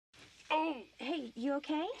Hey, you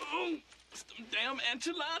okay? Some damn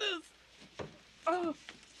enchiladas.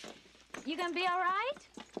 You gonna be all right?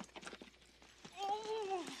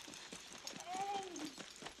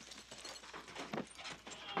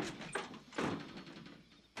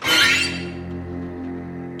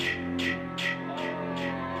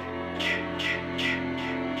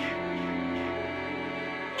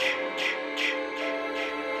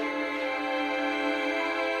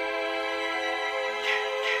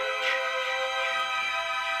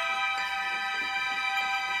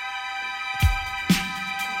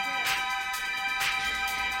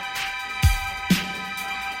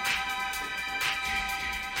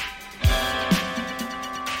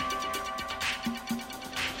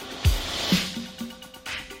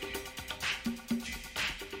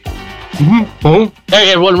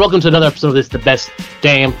 Hey everyone, welcome to another episode of this, the best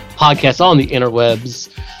damn podcast on the interwebs.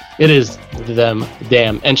 It is Them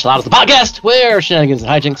Damn Enchiladas, the podcast where shenanigans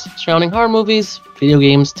and hijinks surrounding horror movies, video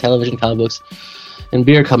games, television, comic books, and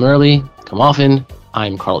beer come early, come often.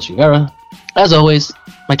 I'm Carlos Rivera. As always,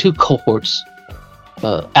 my two cohorts,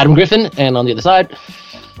 Adam Griffin, and on the other side,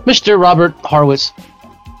 Mr. Robert Horowitz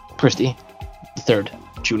Christie, the third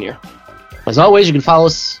junior. As always, you can follow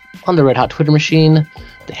us on the Red Hot Twitter machine.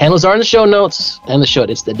 The handles are in the show notes, and the show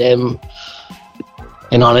at It's the Damn,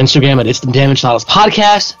 and on Instagram at It's the Damn Enchiladas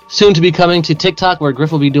Podcast. Soon to be coming to TikTok, where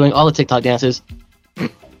Griff will be doing all the TikTok dances.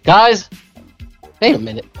 Guys, wait a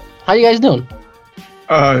minute. How you guys doing?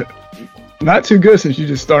 Not too good since you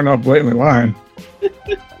just starting off blatantly lying.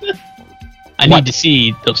 I need to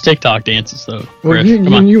see those TikTok dances, though. Well, Griff,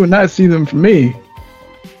 you would not see them from me.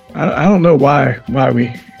 I don't know why.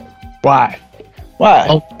 Why?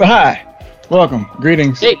 Oh. But hi. Welcome.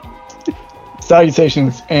 Greetings. Hey,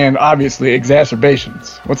 Salutations and obviously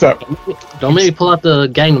exacerbations. What's up? don't make me pull out the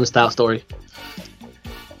Gangnam Style story.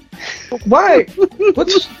 Why?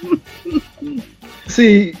 What's...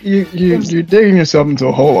 See, you're digging yourself into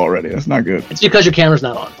a hole already. That's not good. It's because your camera's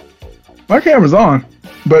not on. My camera's on,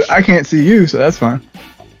 but I can't see you, so that's fine.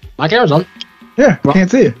 My camera's on. Yeah, I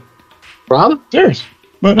can't see you. Rob? Serious.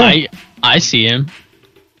 But no, I see him.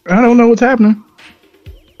 I don't know what's happening.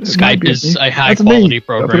 Skype is a high That's quality me. I'll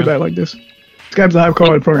program. put it back like this. Skype's a high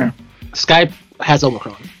quality program. Skype has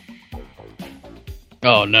Omicron.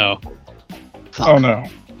 Oh no. Fuck. Oh no.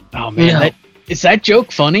 Oh man. No. Is that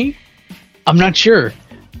joke funny? I'm not sure.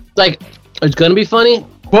 Like, it's gonna be funny,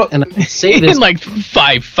 Well, and I say this In like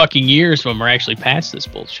 5 fucking years when we're actually past this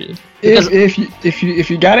bullshit. if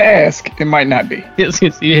you gotta ask, it might not be.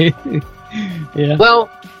 Yeah. well,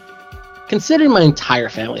 considering my entire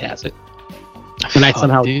family has it, and I Fuck,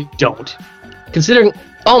 somehow dude. don't. Considering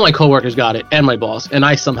all my coworkers got it, and my boss, and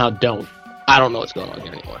I somehow don't. I don't know what's going on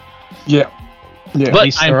here anymore. Yeah. Yeah. But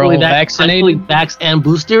least I'm they're fully, all vaccinated. I'm fully vaxxed and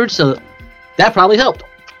boosted, so that probably helped.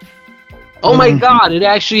 Oh my god, it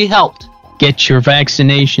actually helped. Get your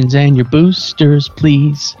vaccinations and your boosters,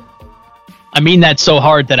 please. I mean that so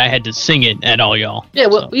hard that I had to sing it at all y'all. Yeah,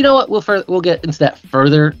 well, you know what? We'll get into that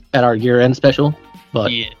further at our year-end special.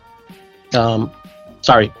 But Yeah.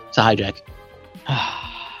 sorry, it's a hijack.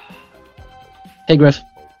 Hey, Griff,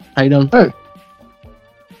 how you doing? Hey.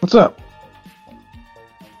 What's up?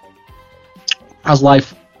 How's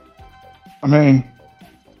life? I mean,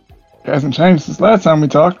 it hasn't changed since last time we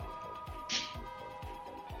talked.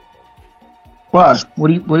 Why?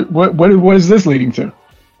 What is this leading to?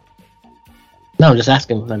 No, I'm just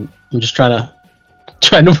asking. I'm just trying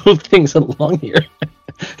to move things along here.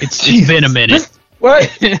 It's been a minute. What?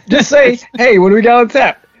 Just say, hey, what do we got on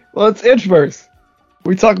tap? Well, it's Inchverse.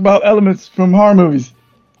 We talk about elements from horror movies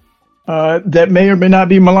that may or may not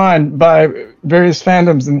be maligned by various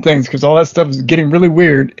fandoms and things, because all that stuff is getting really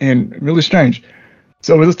weird and really strange.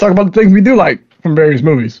 So let's talk about the things we do like from various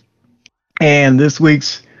movies. And this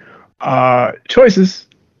week's choices,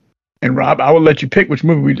 and Rob, I will let you pick which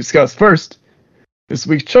movie we discuss first. This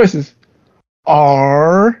week's choices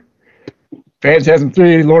are Phantasm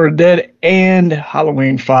 3, Lord of the Dead, and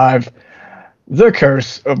Halloween 5, The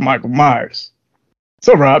Curse of Michael Myers.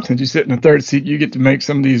 So, Rob, since you sit in the third seat, you get to make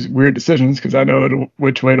some of these weird decisions, because I know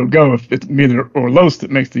which way it'll go if it's me or Los that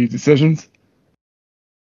makes these decisions.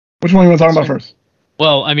 Which one you want to talk about first?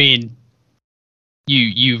 Well, I mean,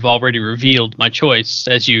 you've already revealed my choice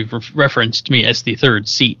as you've referenced me as the third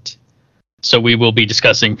seat. So we will be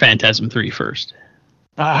discussing Phantasm 3 first.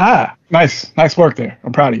 Aha! Nice work there.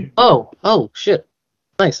 I'm proud of you. Oh, shit.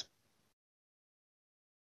 Nice.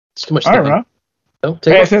 It's too much. All right, Rob. No,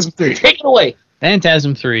 take Phantasm 3. Take it away.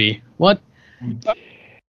 Phantasm 3. What?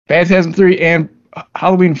 Phantasm 3 and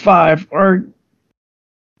Halloween 5 are,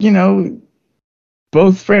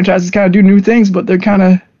 both franchises kind of do new things, but they're kind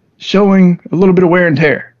of showing a little bit of wear and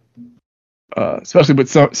tear. especially with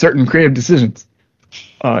certain creative decisions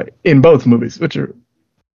in both movies, which are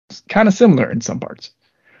kind of similar in some parts.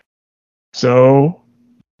 So,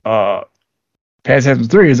 Phantasm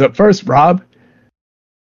 3 is up first. Rob,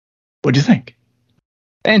 what'd you think?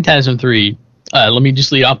 Phantasm 3, let me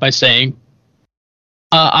just lead off by saying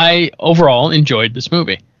I overall enjoyed this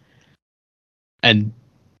movie. And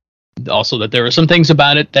also that there were some things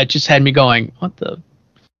about it that just had me going,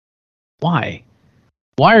 why?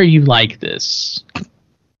 Why are you like this,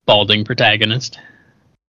 balding protagonist?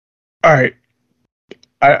 All right.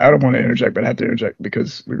 I don't want to interject, but I have to interject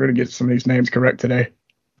because we're going to get some of these names correct today.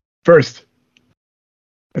 First,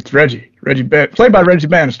 it's Reggie. Played by Reggie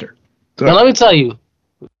Bannister. So, now let me tell you,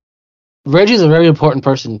 Reggie's a very important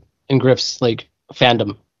person in Griff's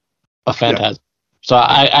fandom of Phantasm. Yeah. So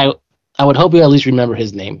I would hope you at least remember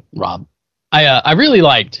his name, Rob. I really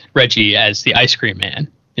liked Reggie as the ice cream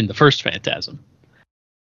man in the first Phantasm.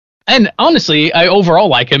 And honestly, I overall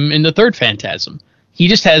like him in the third Phantasm. He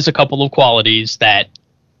just has a couple of qualities that,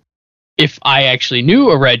 if I actually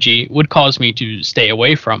knew a Reggie, would cause me to stay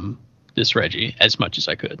away from this Reggie as much as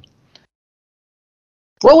I could.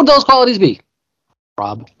 What would those qualities be,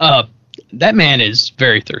 Rob? That man is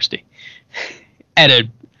very thirsty. At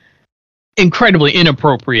an incredibly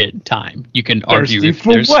inappropriate time. You can argue if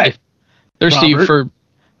for what? Thirsty Robert? For...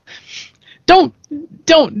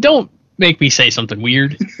 Don't make me say something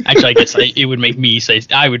weird. Actually, I guess it would make me say...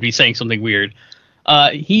 I would be saying something weird.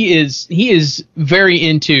 He is very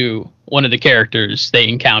into one of the characters they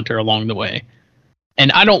encounter along the way.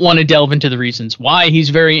 And I don't want to delve into the reasons why he's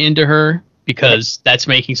very into her, because that's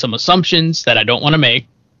making some assumptions that I don't want to make.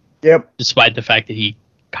 Yep. Despite the fact that he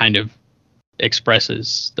kind of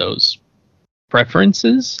expresses those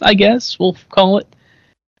preferences, I guess we'll call it,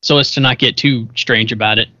 so as to not get too strange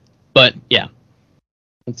about it. But yeah,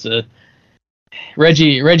 it's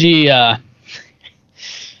Reggie, a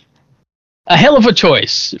hell of a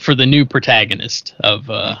choice for the new protagonist of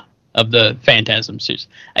the Phantasm series.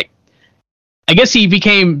 I guess did he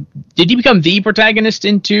become the protagonist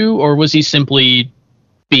in 2, or was he simply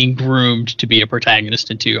being groomed to be a protagonist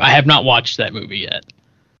in 2? I have not watched that movie yet.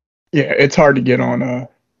 Yeah, it's hard to get on.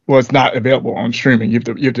 Well, it's not available on streaming. You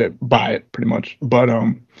have to buy it pretty much. But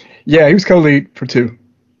yeah, he was co-lead for 2,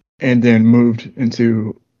 and then moved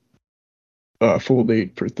into full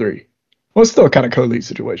lead for 3. Well, it's still a kind of co-lead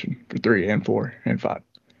situation for 3 and 4 and 5.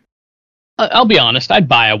 I'll be honest, I'd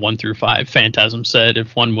buy a 1 through 5 Phantasm set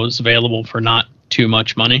if one was available for not too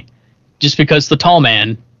much money, just because the tall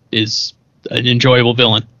man is an enjoyable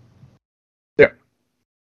villain. Yeah.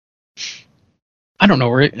 I don't know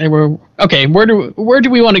where do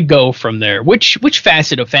we want to go from there? Which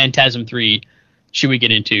facet of Phantasm 3 should we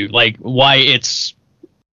get into? Why it's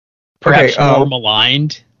perhaps more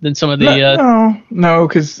maligned than some of the no,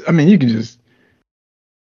 because I mean you can just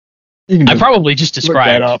I probably just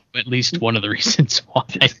described at least one of the reasons why.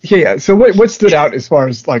 Yeah. So what stood out as far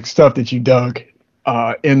as stuff that you dug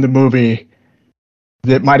in the movie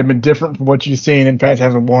that might have been different from what you've seen in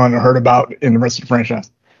Phantasm 1 or heard about in the rest of the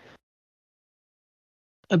franchise?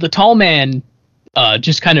 The tall man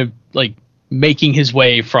just kind of making his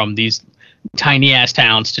way from these tiny ass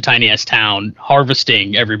towns to tiny ass town,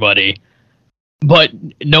 harvesting everybody, but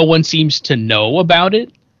no one seems to know about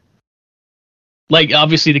it.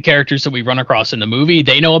 Obviously the characters that we run across in the movie,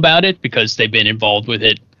 they know about it because they've been involved with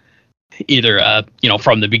it either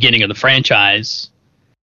from the beginning of the franchise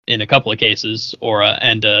in a couple of cases, or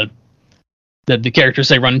the characters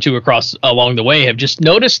they run into across along the way have just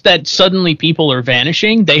noticed that suddenly people are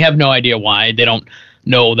vanishing. They have no idea why. They don't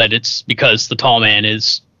know that it's because the tall man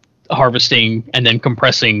is harvesting and then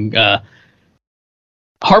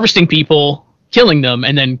harvesting people, killing them,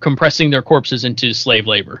 and then compressing their corpses into slave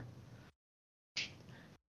labor.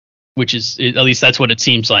 Which is, at least that's what it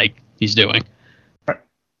seems like he's doing.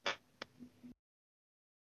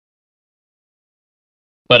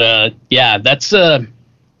 But yeah, that's the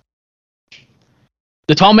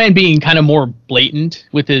tall man being kind of more blatant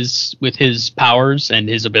with his powers and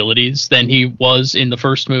his abilities than he was in the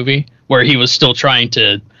first movie, where he was still trying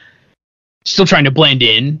to blend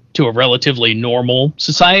in to a relatively normal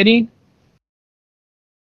society.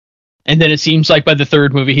 And then it seems like by the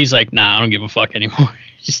third movie, he's like, nah, I don't give a fuck anymore.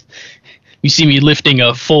 Just, you see me lifting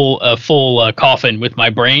a full coffin with my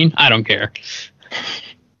brain, I don't care.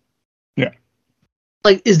 Yeah.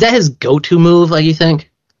 Is that his go-to move, you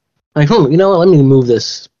think? You know what, let me move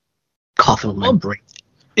this coffin with my brain.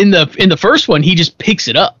 In the first one, he just picks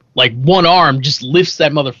it up. One arm just lifts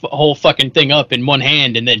that whole fucking thing up in one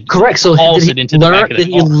hand and then correct. So hauls it into the back of the car. Did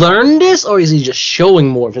he learn this, or is he just showing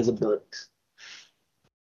more of his abilities?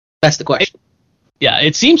 That's the question. Yeah,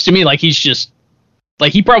 it seems to me like he's just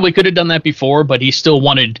like he probably could have done that before, but he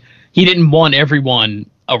didn't want everyone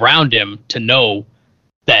around him to know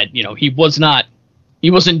that, he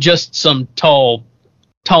wasn't just some tall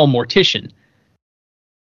mortician.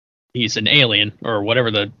 He's an alien or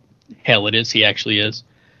whatever the hell it is he actually is.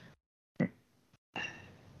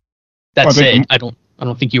 That said, I don't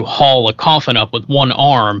think you haul a coffin up with one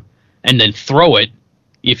arm and then throw it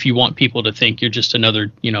if you want people to think you're just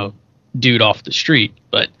another, dude off the street.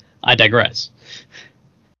 But I digress.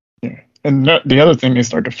 Yeah. And the other thing they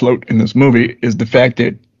start to float in this movie is the fact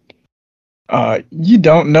that you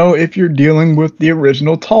don't know if you're dealing with the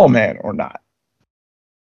original Tall Man or not.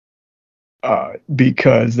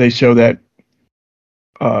 Because they show that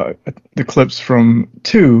the clips from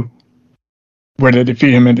 2 where they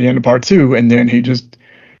defeat him at the end of part 2, and then he just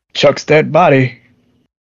chucks that body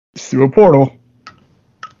through a portal,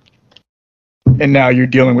 and now you're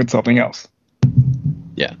dealing with something else.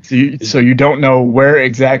 Yeah. So you don't know where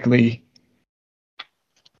exactly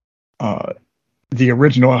the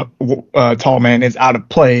original Tall Man is out of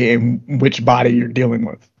play and which body you're dealing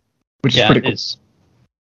with, which is pretty cool.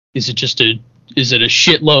 Is it a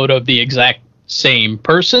shitload of the exact same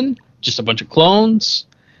person? Just a bunch of clones?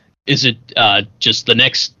 Is it just the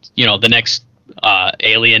next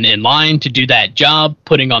alien in line to do that job,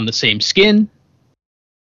 putting on the same skin?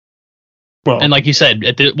 Well, and like you said,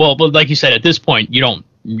 at this point, you don't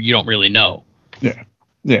really know.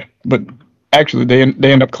 Yeah. But actually, they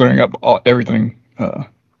end up clearing up everything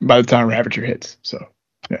by the time Ravager hits. So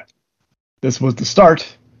yeah, this was the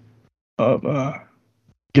start of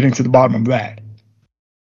getting to the bottom of that.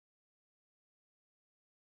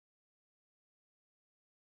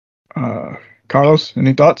 Carlos,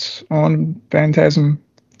 any thoughts on Phantasm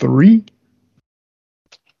 3?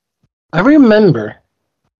 I remember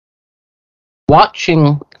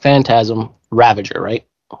watching Phantasm Ravager, right?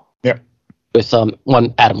 Yeah. With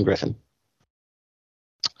one Adam Griffin.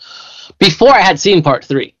 Before I had seen part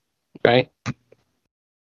 3, right?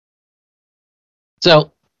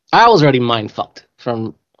 So I was already mind fucked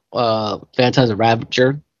from Phantasm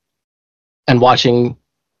Ravager and watching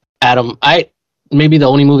Adam. Maybe the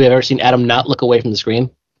only movie I've ever seen Adam not look away from the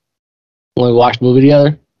screen when we watched the movie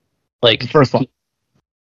together. Like the first one.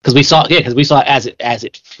 Because we saw it as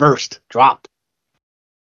it first dropped.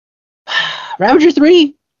 Ravager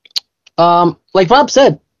 3, like Rob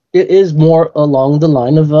said, it is more along the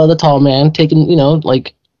line of the Tall Man taking,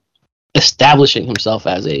 establishing himself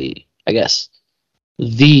as the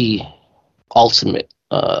ultimate,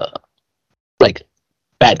 bad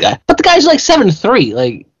guy. But the guy's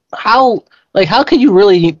 7'3". How can you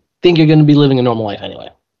really think you're going to be living a normal life anyway?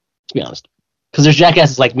 To be honest. Because there's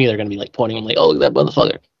jackasses like me that are going to be pointing him oh, that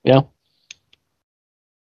motherfucker,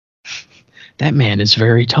 That man is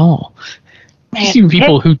very tall. Man, I've seen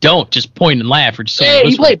people who don't just point and laugh or just say, hey,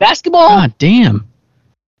 you play basketball? God damn.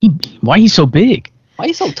 Why are you so big? Why are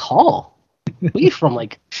you so tall? Are you from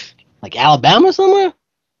Alabama somewhere?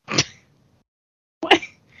 What?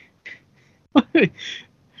 Have you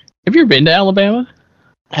ever been to Alabama?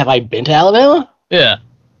 Have I been to Alabama? Yeah.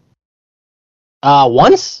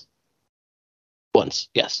 Once? Once,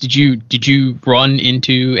 yes. Did you run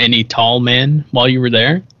into any tall men while you were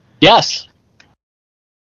there? Yes.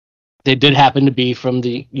 They did happen to be from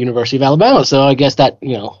the University of Alabama, so I guess that,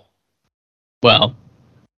 Well,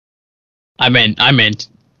 I meant,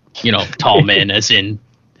 tall men as in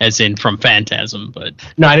from Phantasm, but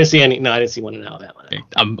No, I didn't see any. No, I didn't see one in Alabama. No.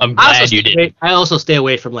 I'm glad you did. I also stay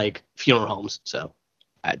away from funeral homes, so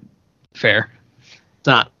Fair. It's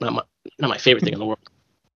not my favorite thing in the world.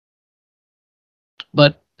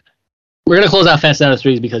 But we're gonna close out Fast and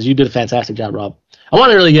Furious because you did a fantastic job, Rob. I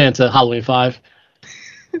want to really get into Halloween 5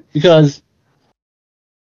 because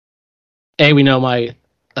A, we know my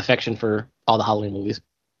affection for all the Halloween movies,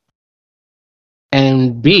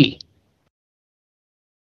 and B,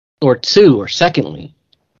 secondly,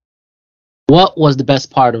 what was the best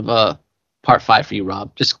part of part 5 for you,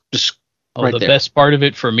 Rob? Just right the there. Best part of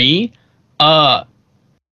it for me, that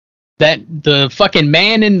the fucking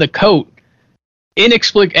man in the coat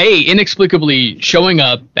inexplicably showing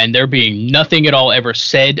up and there being nothing at all ever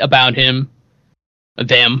said about them,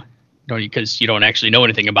 because you don't actually know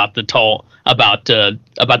anything about the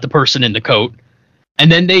person in the coat,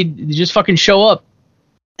 and then they just fucking show up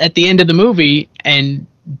at the end of the movie and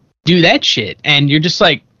do that shit, and you're just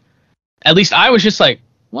at least I was just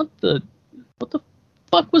what the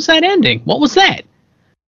fuck was that ending? What was that?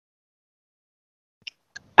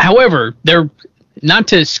 However, not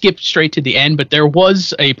to skip straight to the end, but there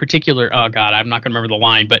was a particular, oh god, I'm not going to remember the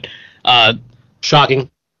line, but shocking.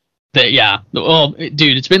 Yeah. Well,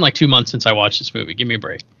 dude, it's been like 2 months since I watched this movie. Give me a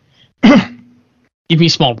break. Give me a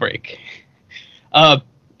small break. But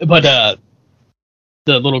the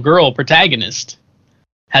little girl protagonist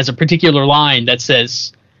has a particular line that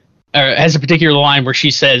says, or has a particular line where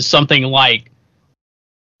she says something like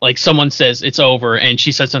someone says it's over, and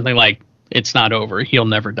she says something like, "It's not over. He'll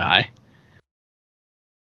never die."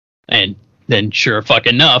 And then, sure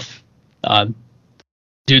fucking enough,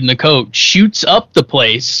 dude in the coat shoots up the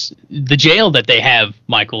place, the jail that they have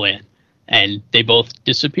Michael in, and they both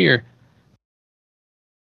disappear.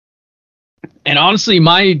 And honestly,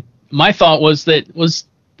 my thought was the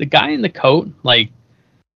guy in the coat like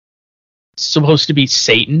supposed to be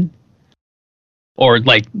Satan, or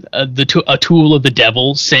like a tool of the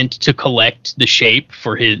devil sent to collect the shape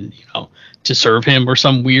for his, to serve him, or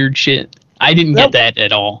some weird shit. I didn't get that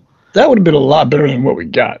at all. That would have been a lot better than what we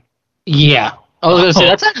got. Yeah, I was gonna say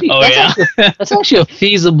that's actually a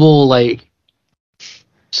feasible like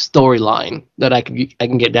storyline that I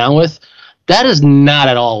can get down with. That is not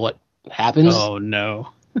at all what happens. Oh no.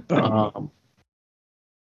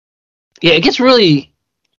 Yeah, it gets really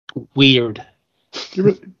weird.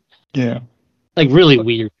 Yeah. Like really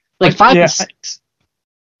weird. Like 5 and 6.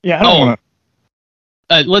 Yeah, I don't want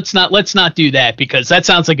to. Let's not do that, because that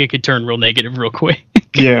sounds like it could turn real negative real quick.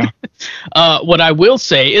 Yeah. What I will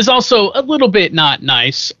say is also a little bit not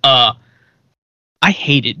nice. I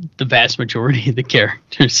hated the vast majority of the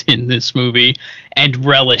characters in this movie and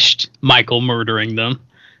relished Michael murdering them.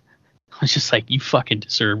 I was just like, you fucking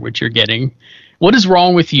deserve what you're getting. What is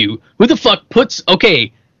wrong with you? Who the fuck puts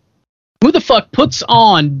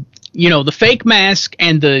on, the fake mask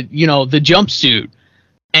and the jumpsuit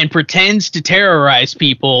and pretends to terrorize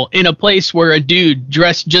people in a place where a dude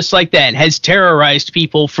dressed just like that has terrorized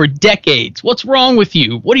people for decades? What's wrong with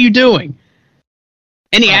you? What are you doing?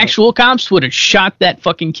 Any actual cops would have shot that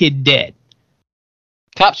fucking kid dead.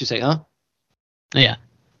 Cops, you say, huh? Yeah.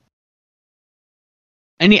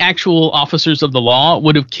 Any actual officers of the law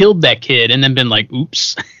would have killed that kid and then been like,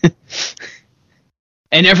 oops.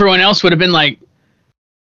 And everyone else would have been like,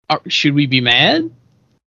 should we be mad?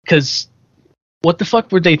 Because what the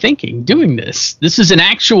fuck were they thinking doing this? This is an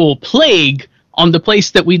actual plague on the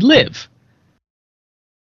place that we live.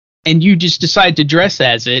 And you just decide to dress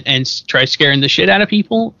as it and try scaring the shit out of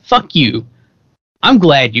people? Fuck you. I'm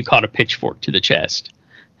glad you caught a pitchfork to the chest.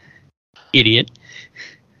 Idiot.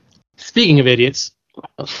 Speaking of idiots,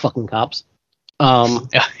 fucking cops.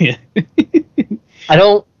 Yeah. I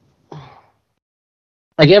don't...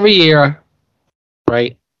 Like every year,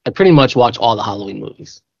 right, I pretty much watch all the Halloween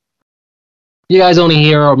movies. You guys only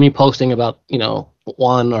hear me posting about,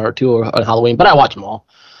 1 or 2 on Halloween, but I watch them all.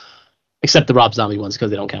 Except the Rob Zombie ones,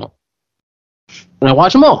 because they don't count. And I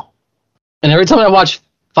watch them all. And every time I watch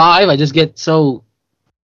 5, I just get so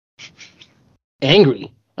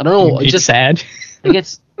angry. I don't know. It's just sad.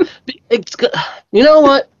 It's you know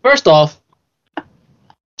what? First off,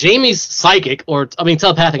 Jamie's psychic,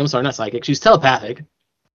 telepathic. I'm sorry, not psychic. She's telepathic.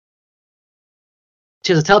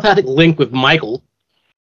 She has a telepathic link with Michael.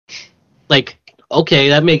 Like, okay,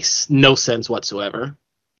 that makes no sense whatsoever.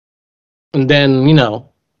 And then, I'm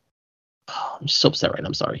just so upset right now.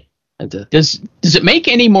 I'm sorry. Does it make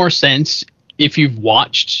any more sense if you've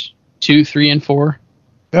watched 2, 3, and 4?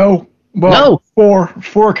 No. Well, no.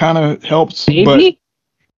 4 kind of helps. Maybe?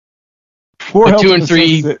 But 4 helps 2 and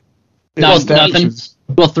 3, nothing.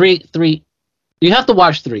 Well, 3. You have to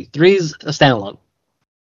watch 3. 3's a standalone.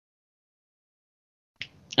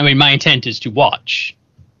 I mean, my intent is to watch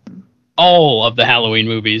all of the Halloween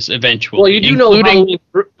movies eventually. Well, you do know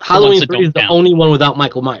Halloween 3 is the only one without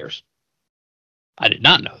Michael Myers. I did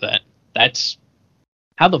not know that. That's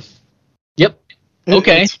how the. Yep.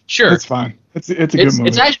 Okay, sure. It's fine. It's a good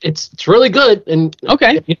movie. It's really good, and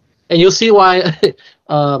okay, and you'll see why.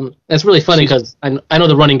 That's really funny because I know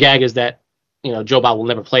the running gag is that Joe Bob will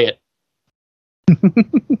never play it.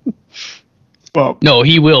 Well, no,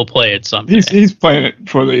 he will play it someday. He's playing it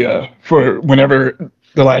for whenever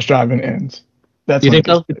The Last Drive-In ends. That's you think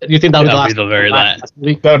so? You think that'll be the very last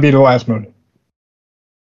movie? That'll be the last movie.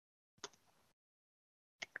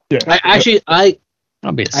 Yeah.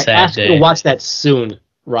 I'll be a sad asked day. you to watch that soon,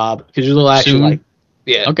 Rob, because you'll actually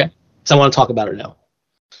yeah. Okay. So I want to talk about it now.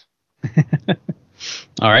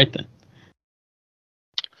 All right then.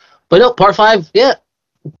 But no, part 5, yeah.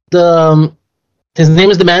 His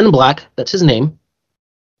name is the Man in Black. That's his name.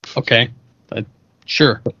 Okay.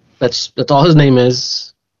 Sure. That's all his name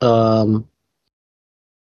is. Let's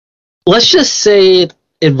just say it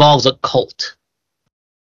involves a cult.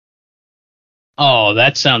 Oh,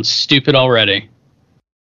 that sounds stupid already.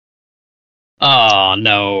 Oh,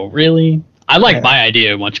 no. Really? I like Yeah. my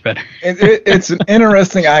idea much better. It's an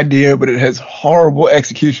interesting idea, but it has horrible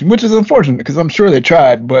execution, which is unfortunate because I'm sure they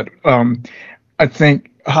tried. But I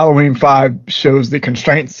think Halloween 5 shows the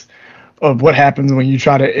constraints of what happens when you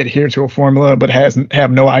try to adhere to a formula but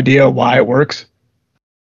have no idea why it works.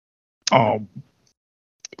 The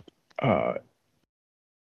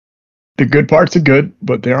good parts are good,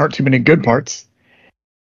 but there aren't too many good parts.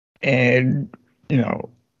 And,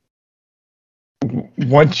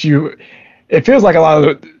 it feels like a lot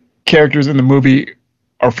of the characters in the movie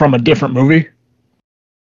are from a different movie,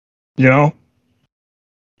 and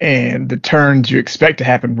the turns you expect to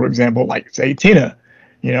happen, for example, like, say, Tina,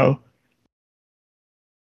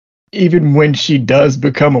 even when she does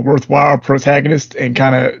become a worthwhile protagonist and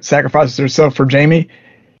kind of sacrifices herself for Jamie,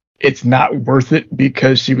 it's not worth it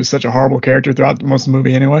because she was such a horrible character throughout most of the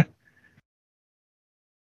movie anyway.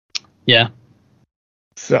 Yeah.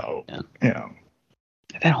 So,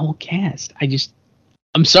 That whole cast.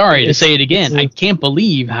 I'm sorry to say it again. I can't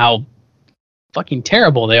believe how fucking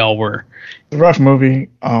terrible they all were. It's a rough movie.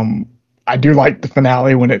 I do like the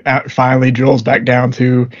finale when it finally drills back down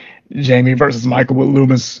to Jamie versus Michael with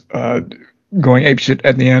Loomis going apeshit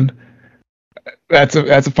at the end. That's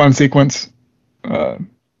a fun sequence.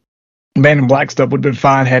 Man in Black stuff would have been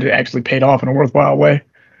fine had it actually paid off in a worthwhile way.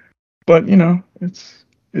 But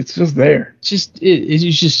it's just there.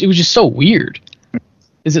 It was just so weird.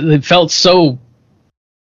 It felt so,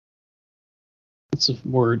 what's the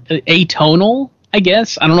word? Atonal, I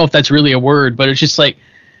guess. I don't know if that's really a word, but it's just like,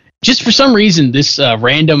 just for some reason, this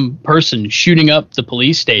random person shooting up the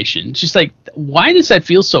police station. It's just like, why does that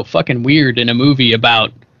feel so fucking weird in a movie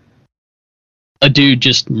about a dude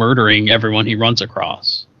just murdering everyone he runs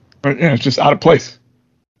across? But it's just out of place.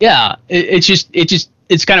 Yeah,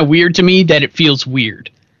 it's kind of weird to me that it feels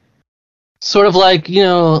weird. Sort of like,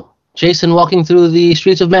 Jason walking through the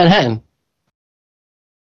streets of Manhattan.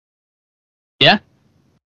 Yeah.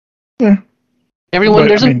 Yeah. Everyone,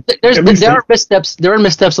 But, there are missteps. There are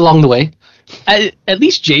missteps along the way. At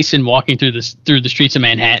least Jason walking through the streets of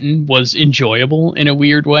Manhattan was enjoyable in a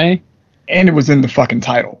weird way. And it was in the fucking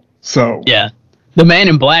title. So Yeah, the Man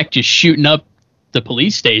in Black just shooting up the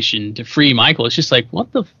police station to free Michael. It's just like,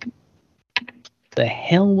 what the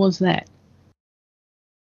hell was that?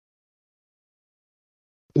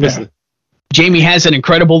 Listen, Jamie has an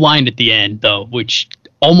incredible line at the end, though, which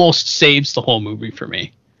almost saves the whole movie for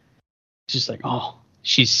me. It's just like, oh,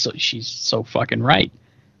 she's so fucking right.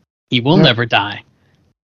 He will never die.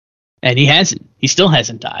 And he hasn't. He still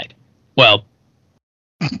hasn't died. Well,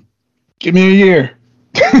 give me a year.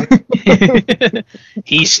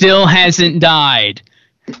 he still hasn't died.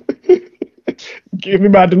 Give me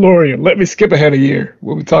my DeLorean. Let me skip ahead a year.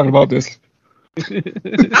 We'll be talking about this.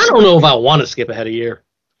 I don't know if I want to skip ahead a year.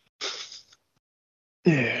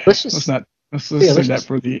 Yeah. Let's just Let's save that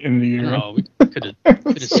for the end of the year. No, we could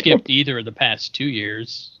have skipped either of the past 2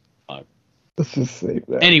 years. Let's just save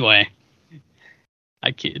that. Anyway,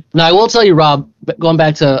 I kid. Now, I will tell you, Rob, going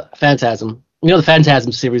back to Phantasm, the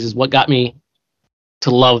Phantasm series is what got me to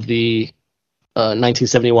love the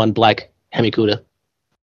 1971 black Hemi Cuda.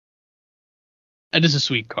 That is a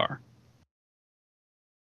sweet car.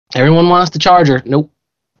 Everyone wants the Charger. Nope.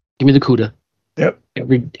 Give me the Cuda. Yep.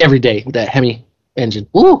 Every day with that Hemi engine.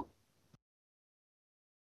 Woo!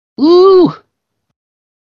 Woo!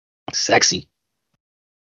 Sexy.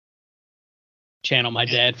 Channel my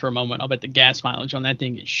dad for a moment. I'll bet the gas mileage on that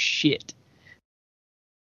thing is shit.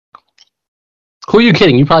 Who are you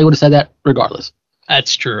kidding? You probably would have said that regardless.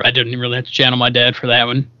 That's true. I didn't really have to channel my dad for that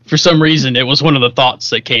one. For some reason, it was one of the thoughts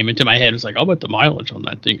that came into my head. It was like, I'll bet the mileage on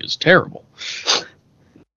that thing is terrible.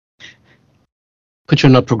 Put you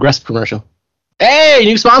in a Progressive commercial. Hey,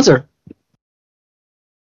 new sponsor.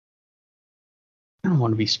 I don't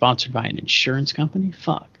want to be sponsored by an insurance company.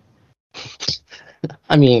 Fuck.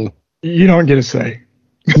 I mean, You don't get a say.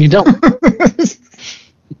 you don't.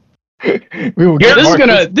 We will Yeah,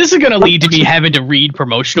 get this is gonna lead to me having to read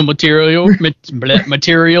promotional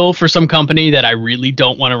material for some company that I really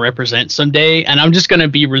don't want to represent someday, and I'm just gonna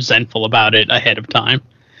be resentful about it ahead of time.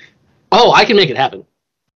 Oh, I can make it happen.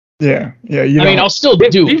 Yeah. I'll still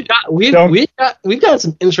do it. We've got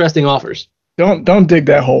some interesting offers. Don't dig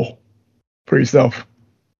that hole for yourself.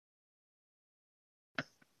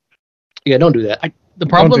 Yeah, don't do that. The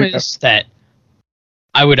problem do that. is that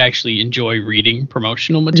I would actually enjoy reading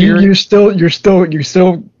promotional You material. still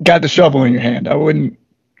got the shovel in your hand. I wouldn't.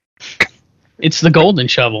 It's the golden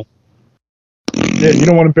shovel. Yeah, you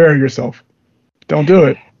don't want to bury yourself. Don't do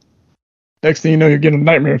it. Next thing you know, you're getting a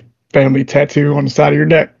Nightmare Family tattoo on the side of your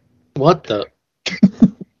neck. What the?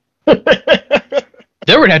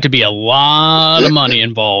 There would have to be a lot of money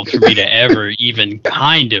involved for me to ever even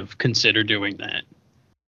kind of consider doing that.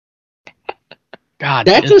 God,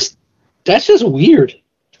 That's just weird.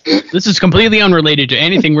 this is completely unrelated to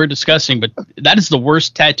anything we're discussing, but that is the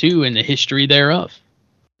worst tattoo in the history thereof.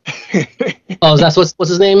 Oh, that's what's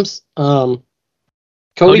his name's? Cody?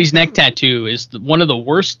 Cody's neck tattoo is one of the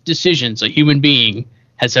worst decisions a human being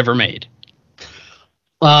has ever made.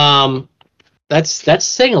 That's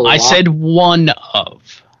saying a lot. I said one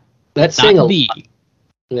of. That's saying Not a the. lot.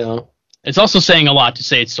 You know. It's also saying a lot to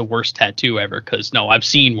say it's the worst tattoo ever, because no, I've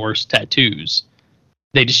seen worse tattoos.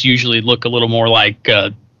 They just usually look a little more like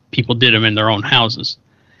people did them in their own houses.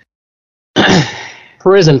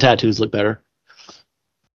 Prison tattoos look better.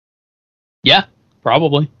 Yeah,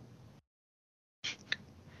 probably.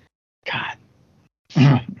 God.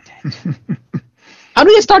 How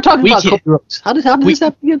did we start talking We about can't- Cody Rhodes? How did this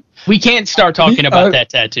happen again? We can't start talking about that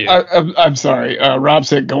tattoo. I'm sorry. Rob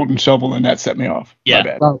said golden shovel, and that set me off. Yeah. My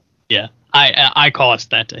bad. Well, Yeah, I caused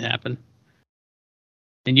that to happen.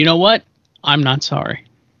 And you know what? I'm not sorry.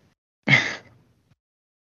 That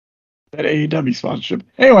AEW sponsorship.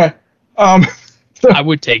 Anyway, I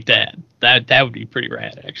would take that. That would be pretty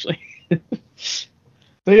rad, actually.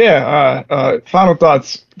 so yeah, final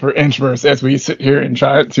thoughts for Inchverse as we sit here and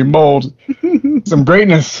try to mold some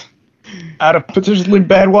greatness out of potentially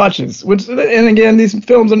bad watches. Which, and again, these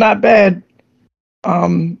films are not bad.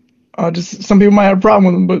 Just some people might have a problem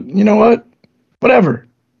with them, but you know what? Whatever.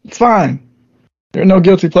 It's fine. There are no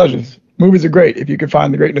guilty pleasures. Movies are great if you can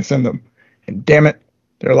find the greatness in them. And damn it,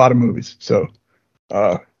 there are a lot of movies. So,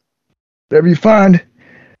 whatever you find,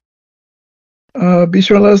 be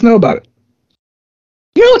sure to let us know about it.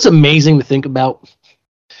 you know what's amazing to think about?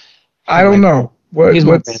 I don't know. Here's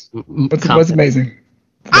my What's comment. amazing?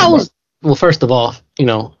 Well, first of all,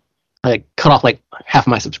 I cut off like half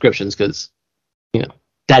my subscriptions because,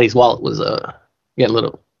 Daddy's wallet was getting a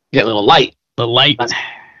little light. The light.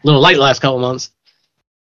 Little light the last couple months.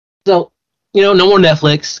 So, no more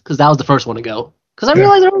Netflix because that was the first one to go. Because I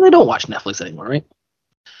realized I really don't watch Netflix anymore, right?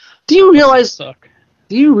 Do you realize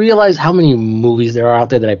how many movies there are out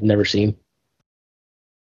there that I've never seen?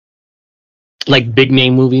 Like big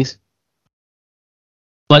name movies.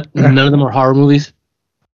 But none of them are horror movies.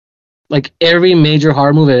 Like every major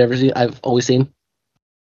horror movie I've always seen.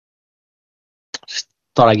 Just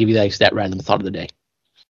thought I'd give you that random thought of the day.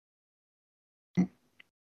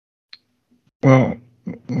 Well,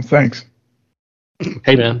 thanks.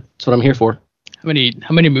 Hey man, that's what I'm here for. How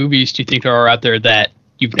many movies do you think there are out there that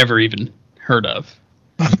you've never even heard of?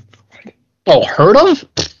 Oh, heard of?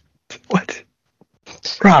 What?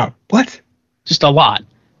 Rob, what? Just a lot.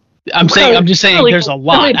 I'm just saying there's a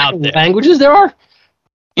lot out there. Languages there are?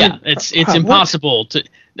 Yeah, it's impossible to.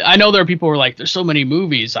 I know there are people who are like, there's so many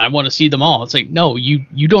movies, I want to see them all. It's like, no,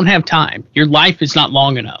 you don't have time. Your life is not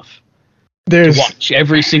long enough to watch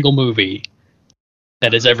every single movie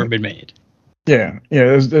that has ever been made. Yeah.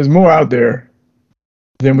 There's more out there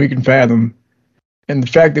than we can fathom, and the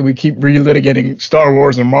fact that we keep relitigating Star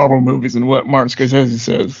Wars and Marvel movies and what Martin Scorsese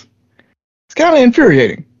says, it's kind of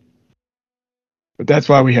infuriating. But that's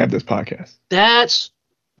why we have this podcast. That's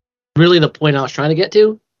really the point I was trying to get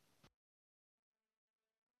to.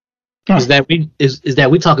 Huh. Is that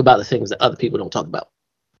we talk about the things that other people don't talk about.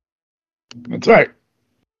 That's right.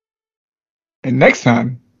 And next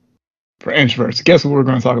time for Inchverse, guess what we're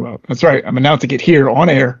going to talk about? That's right. I'm announcing it here on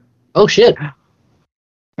air. Oh shit.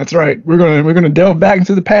 That's right. We're gonna delve back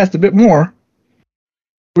into the past a bit more.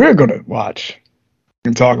 We're gonna watch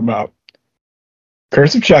and talk about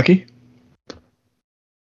Curse of Chucky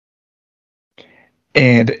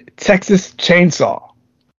and Texas Chainsaw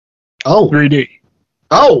Oh. 3D.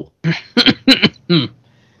 Oh.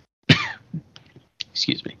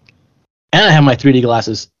 Excuse me. And I have my 3D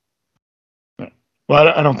glasses. Well,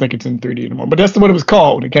 I don't think it's in 3D anymore, but that's what it was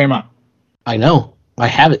called when it came out. I know. I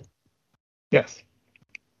have it. Yes.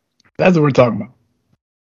 That's what we're talking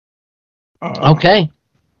about. Okay.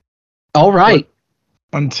 All right.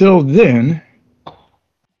 Until then,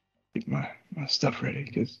 keep my stuff ready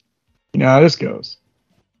because you know how this goes.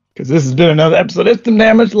 Because this has been another episode of It's Them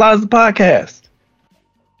Damaged Lives, the podcast. If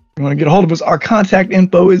you want to get a hold of us, our contact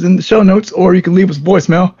info is in the show notes, or you can leave us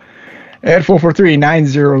voicemail at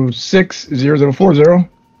 443-906-0040.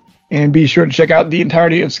 And be sure to check out the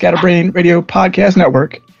entirety of Scatterbrain Radio Podcast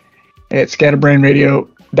Network at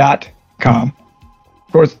scatterbrainradio.com.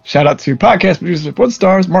 Of course, shout out to podcast producer for the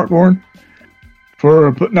stars, Mark Warren,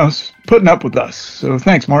 for putting up with us. So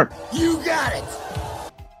thanks, Mark. You got it.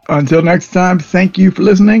 Until next time, thank you for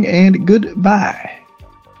listening and goodbye.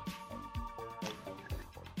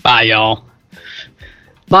 Bye, y'all.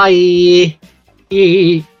 Bye.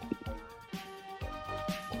 E.